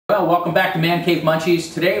Well, welcome back to Man Cave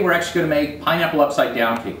Munchies. Today we're actually going to make pineapple upside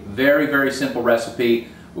down cake. Very, very simple recipe.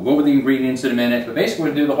 We'll go over the ingredients in a minute, but basically we're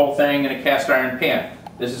going to do the whole thing in a cast iron pan.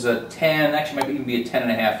 This is a 10, actually might even be a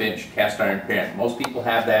 10.5 inch cast iron pan. Most people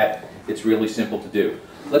have that. It's really simple to do.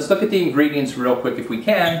 Let's look at the ingredients real quick if we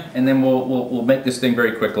can, and then we'll make this thing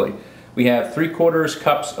very quickly. We have 3/4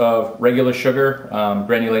 cups of regular sugar,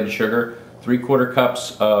 granulated sugar, 3/4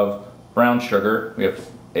 cups of brown sugar. We have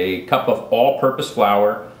a cup of all-purpose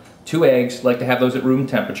flour, 2 eggs, like to have those at room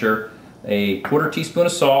temperature, a 1/4 teaspoon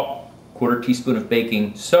of salt, 1/4 teaspoon of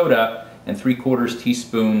baking soda, and 3/4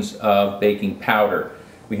 teaspoons of baking powder.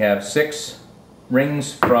 We have 6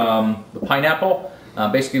 rings from the pineapple.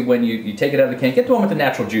 Basically when you take it out of the can, get the one with the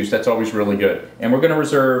natural juice, that's always really good. And we're going to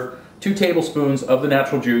reserve 2 tablespoons of the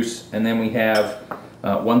natural juice, and then we have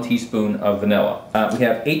 1 teaspoon of vanilla. We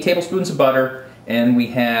have 8 tablespoons of butter, and we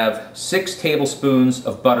have 6 tablespoons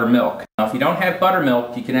of buttermilk. Now if you don't have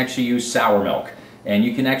buttermilk, you can actually use sour milk. And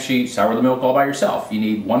you can actually sour the milk all by yourself. You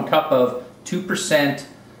need 1 cup of 2%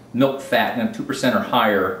 milk fat, and 2% or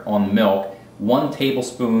higher on the milk, 1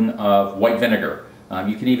 tablespoon of white vinegar.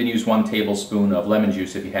 You can even use 1 tablespoon of lemon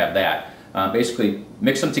juice if you have that. Basically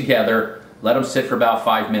mix them together, let them sit for about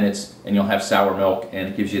 5 minutes, and you'll have sour milk, and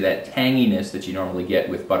it gives you that tanginess that you normally get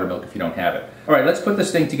with buttermilk if you don't have it. All right, let's put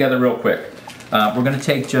this thing together real quick. We're going to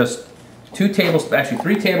take just 3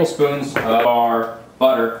 tablespoons of our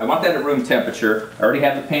butter. I want that at room temperature. I already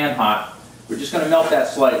have the pan hot. We're just going to melt that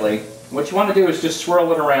slightly. What you want to do is just swirl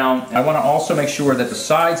it around. I want to also make sure that the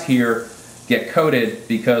sides here get coated,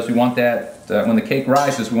 because we want that, when the cake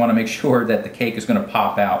rises, we want to make sure that the cake is going to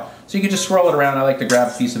pop out. So you can just swirl it around. I like to grab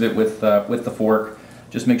a piece of it with the fork.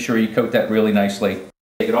 Just make sure you coat that really nicely.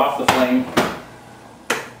 Take it off the flame,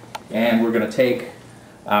 and we're going to take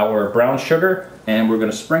our brown sugar and we're going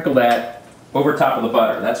to sprinkle that over top of the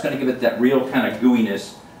butter. That's going to give it that real kind of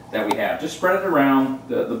gooiness that we have. Just spread it around.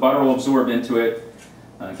 The butter will absorb into it.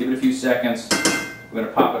 Give it a few seconds. We're going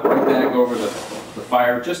to pop it right back over the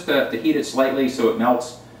fire just to heat it slightly so it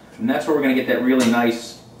melts. And that's where we're going to get that really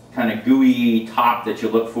nice kind of gooey top that you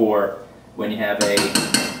look for when you have a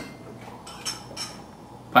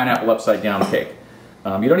pineapple upside down cake.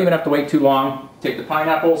 You don't even have to wait too long. Take the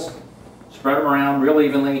pineapples, spread them around real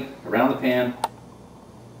evenly around the pan.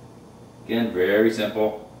 Again, very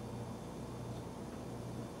simple.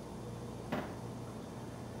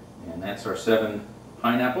 And that's our 7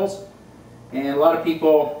 pineapples. And a lot of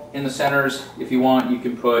people in the centers, if you want, you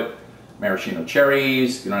can put maraschino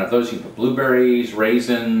cherries. If you don't have those, you can put blueberries,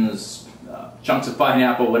 raisins, chunks of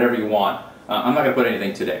pineapple, whatever you want. I'm not going to put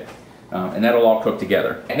anything today. And that'll all cook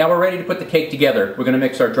together. And now we're ready to put the cake together. We're going to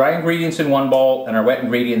mix our dry ingredients in one bowl and our wet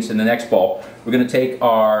ingredients in the next bowl. We're going to take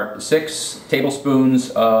our 6 tablespoons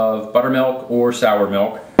of buttermilk or sour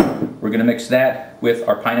milk. We're going to mix that with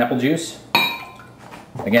our pineapple juice.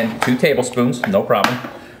 Again, 2 tablespoons, no problem.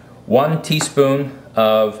 1 teaspoon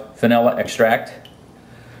of vanilla extract.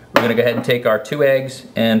 We're going to go ahead and take our 2 eggs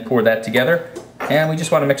and pour that together. And we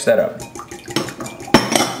just want to mix that up.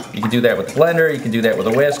 You can do that with a blender, you can do that with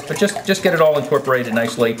a whisk, but just get it all incorporated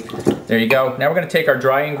nicely. There you go. Now we're going to take our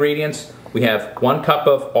dry ingredients. We have 1 cup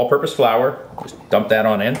of all-purpose flour. Just dump that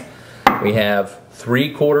on in. We have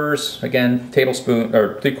 3/4, again, tablespoon,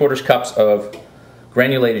 or 3/4 cups of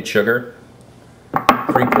granulated sugar.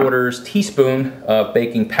 3/4 teaspoon of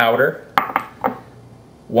baking powder.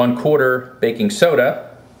 1/4 baking soda.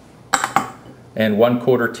 And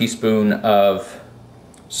 1/4 teaspoon of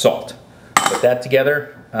salt. Put that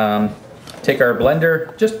together. Take our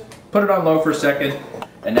blender, just put it on low for a second,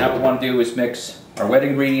 and now what we want to do is mix our wet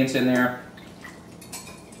ingredients in there.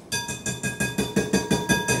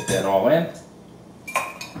 Get that all in.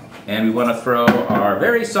 And we want to throw our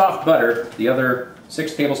very soft butter, the other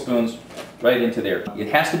 6 tablespoons, right into there. It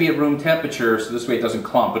has to be at room temperature, so this way it doesn't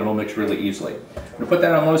clump and it'll mix really easily. I'm going to put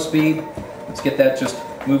that on low speed. Let's get that just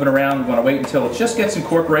moving around. We want to wait until it just gets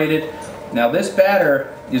incorporated. Now this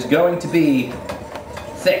batter is going to be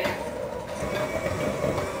thick.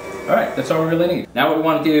 Alright, that's all we really need. Now what we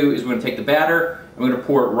want to do is we're going to take the batter and we're going to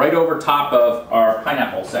pour it right over top of our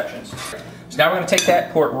pineapple sections. So now we're going to take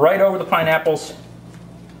that, pour it right over the pineapples.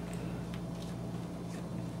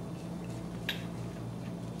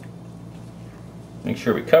 Make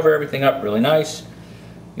sure we cover everything up really nice.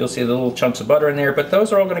 You'll see the little chunks of butter in there, but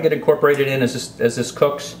those are all going to get incorporated in as this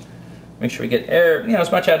cooks. Make sure we get air,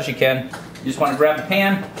 as much out as you can. You just want to grab the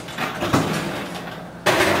pan,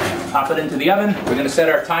 pop it into the oven. We're going to set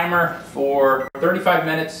our timer for 35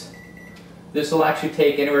 minutes. This will actually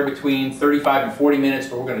take anywhere between 35 and 40 minutes,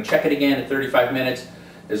 but we're going to check it again at 35 minutes.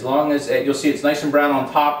 As long as, you'll see it's nice and brown on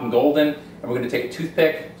top and golden, and we're going to take a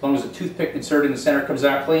toothpick. As long as the toothpick inserted in the center comes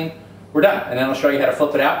out clean, we're done. And then I'll show you how to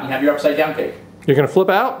flip it out and you have your upside down cake. You're going to flip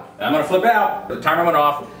out? I'm going to flip it out. The timer went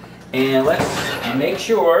off. And let's make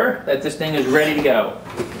sure that this thing is ready to go.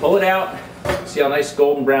 Pull it out. See how nice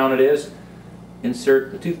golden brown it is.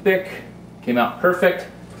 Insert the toothpick. Came out perfect.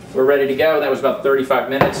 We're ready to go. That was about 35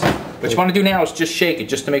 minutes. What you want to do now is just shake it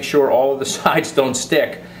just to make sure all of the sides don't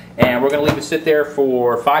stick. And we're going to leave it sit there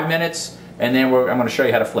for 5 minutes, and then I'm going to show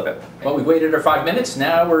you how to flip it. Well, we waited our 5 minutes.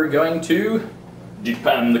 Now we're going to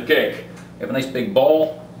depan the cake. You have a nice big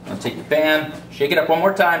bowl. I'll take your pan, shake it up one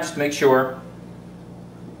more time just to make sure.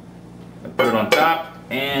 Put it on top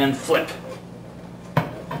and flip.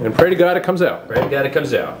 And pray to God it comes out. Pray to God it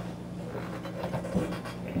comes out.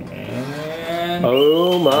 And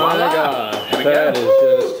oh my voila. God. There we That go.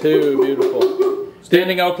 is just too beautiful.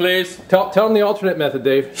 Standing O, please. Tell them the alternate method,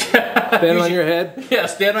 Dave. Stand on your head. Yeah,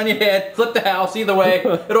 stand on your head, flip the house, either way,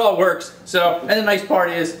 it all works. So, and the nice part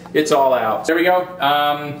is, it's all out. There we go.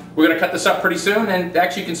 We're gonna cut this up pretty soon, and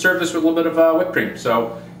actually you can serve this with a little bit of whipped cream.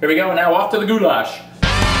 So, here we go, now off to the goulash.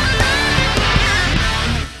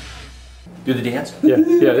 Do the dance? Yeah,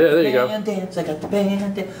 there you go. Band dance, I got the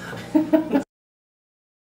band dance.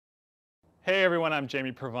 Hey everyone, I'm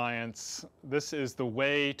Jamie Purviance. This is the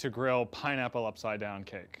way to grill pineapple upside down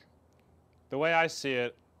cake. The way I see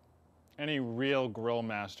it, any real grill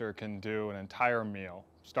master can do an entire meal,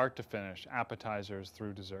 start to finish, appetizers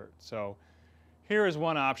through dessert. So here is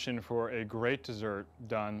one option for a great dessert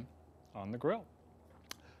done on the grill.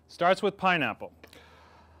 Starts with pineapple.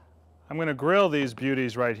 I'm going to grill these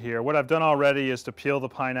beauties right here. What I've done already is to peel the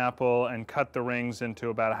pineapple and cut the rings into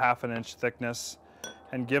about 1/2 inch thickness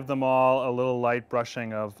and give them all a little light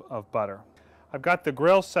brushing of butter. I've got the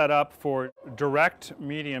grill set up for direct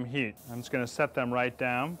medium heat. I'm just going to set them right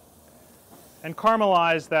down and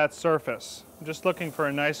caramelize that surface. I'm just looking for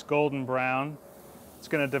a nice golden brown. It's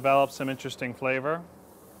going to develop some interesting flavor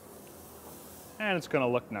and it's going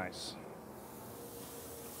to look nice.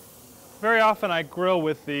 Very often I grill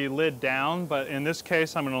with the lid down, but in this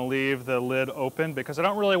case I'm going to leave the lid open because I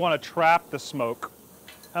don't really want to trap the smoke.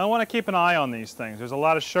 I want to keep an eye on these things. There's a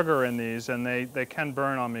lot of sugar in these and they can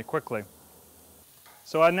burn on me quickly.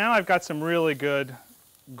 So now I've got some really good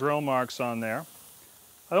grill marks on there.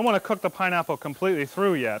 I don't want to cook the pineapple completely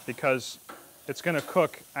through yet because it's going to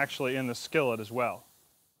cook actually in the skillet as well.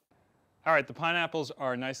 All right, the pineapples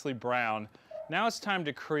are nicely brown. Now it's time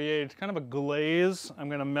to create kind of a glaze. I'm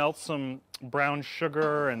going to melt some brown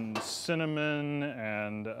sugar and cinnamon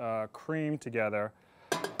and cream together,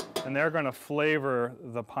 and they're going to flavor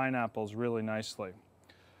the pineapples really nicely.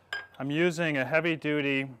 I'm using a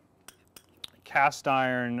heavy-duty cast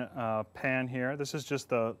iron pan here. This is just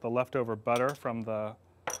the leftover butter from the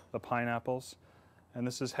pineapples, and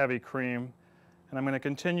this is heavy cream. And I'm going to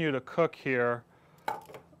continue to cook here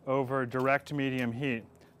over direct medium heat.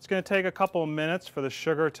 It's going to take a couple of minutes for the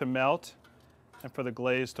sugar to melt and for the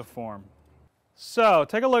glaze to form. So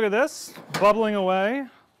take a look at this, bubbling away.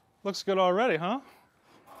 Looks good already, huh?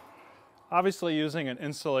 Obviously using an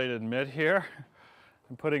insulated mitt here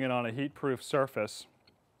and putting it on a heat-proof surface.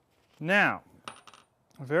 Now,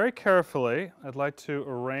 very carefully, I'd like to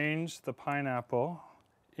arrange the pineapple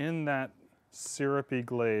in that syrupy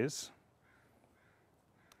glaze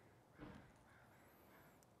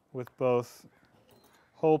with both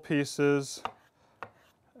whole pieces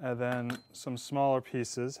and then some smaller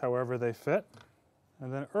pieces, however they fit.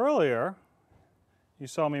 And then earlier, you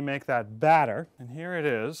saw me make that batter, and here it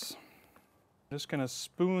is. I'm just going to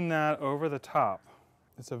spoon that over the top.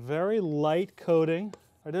 It's a very light coating.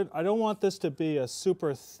 I don't want this to be a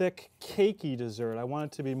super thick, cakey dessert. I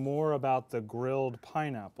want it to be more about the grilled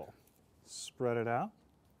pineapple. Spread it out.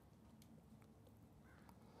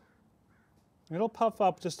 It'll puff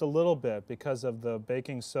up just a little bit because of the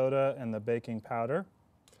baking soda and the baking powder.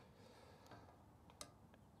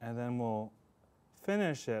 And then we'll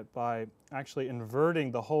finish it by actually inverting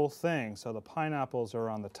the whole thing so the pineapples are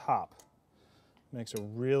on the top. Makes a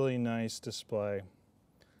really nice display,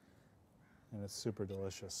 and it's super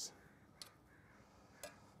delicious.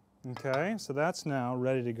 Okay, so that's now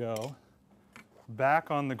ready to go.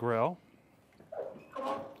 Back on the grill.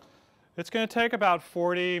 It's going to take about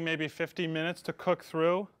 40, maybe 50 minutes to cook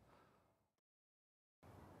through.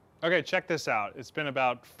 Okay, check this out. It's been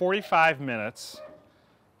about 45 minutes.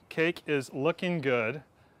 Cake is looking good.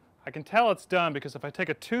 I can tell it's done because if I take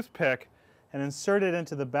a toothpick and insert it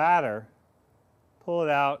into the batter, pull it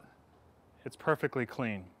out, it's perfectly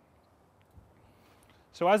clean.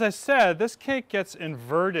 So as I said, this cake gets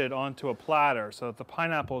inverted onto a platter so that the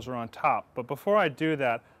pineapples are on top. But before I do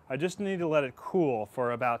that, I just need to let it cool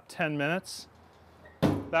for about 10 minutes.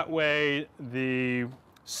 That way the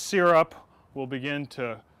syrup will begin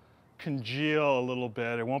to congeal a little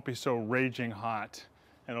bit. It won't be so raging hot,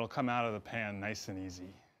 and it'll come out of the pan nice and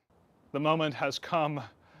easy. The moment has come.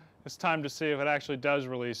 It's time to see if it actually does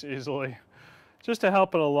release easily. Just to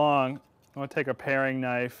help it along, I'm going to take a paring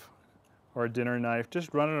knife or a dinner knife,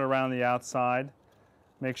 just run it around the outside.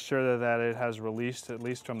 Make sure that it has released, at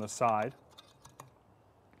least from the side.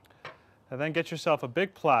 And then get yourself a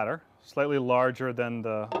big platter, slightly larger than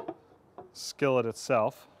the skillet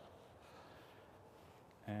itself.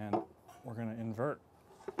 And we're going to invert.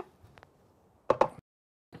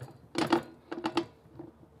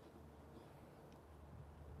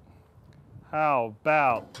 How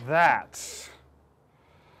about that?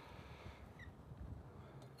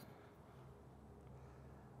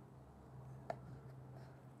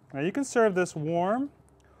 Now you can serve this warm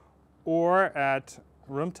or at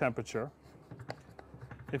room temperature.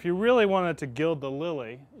 If you really wanted to gild the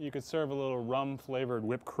lily, you could serve a little rum-flavored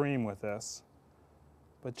whipped cream with this.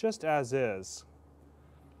 But just as is,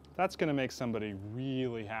 that's going to make somebody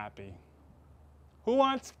really happy. Who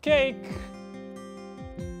wants cake?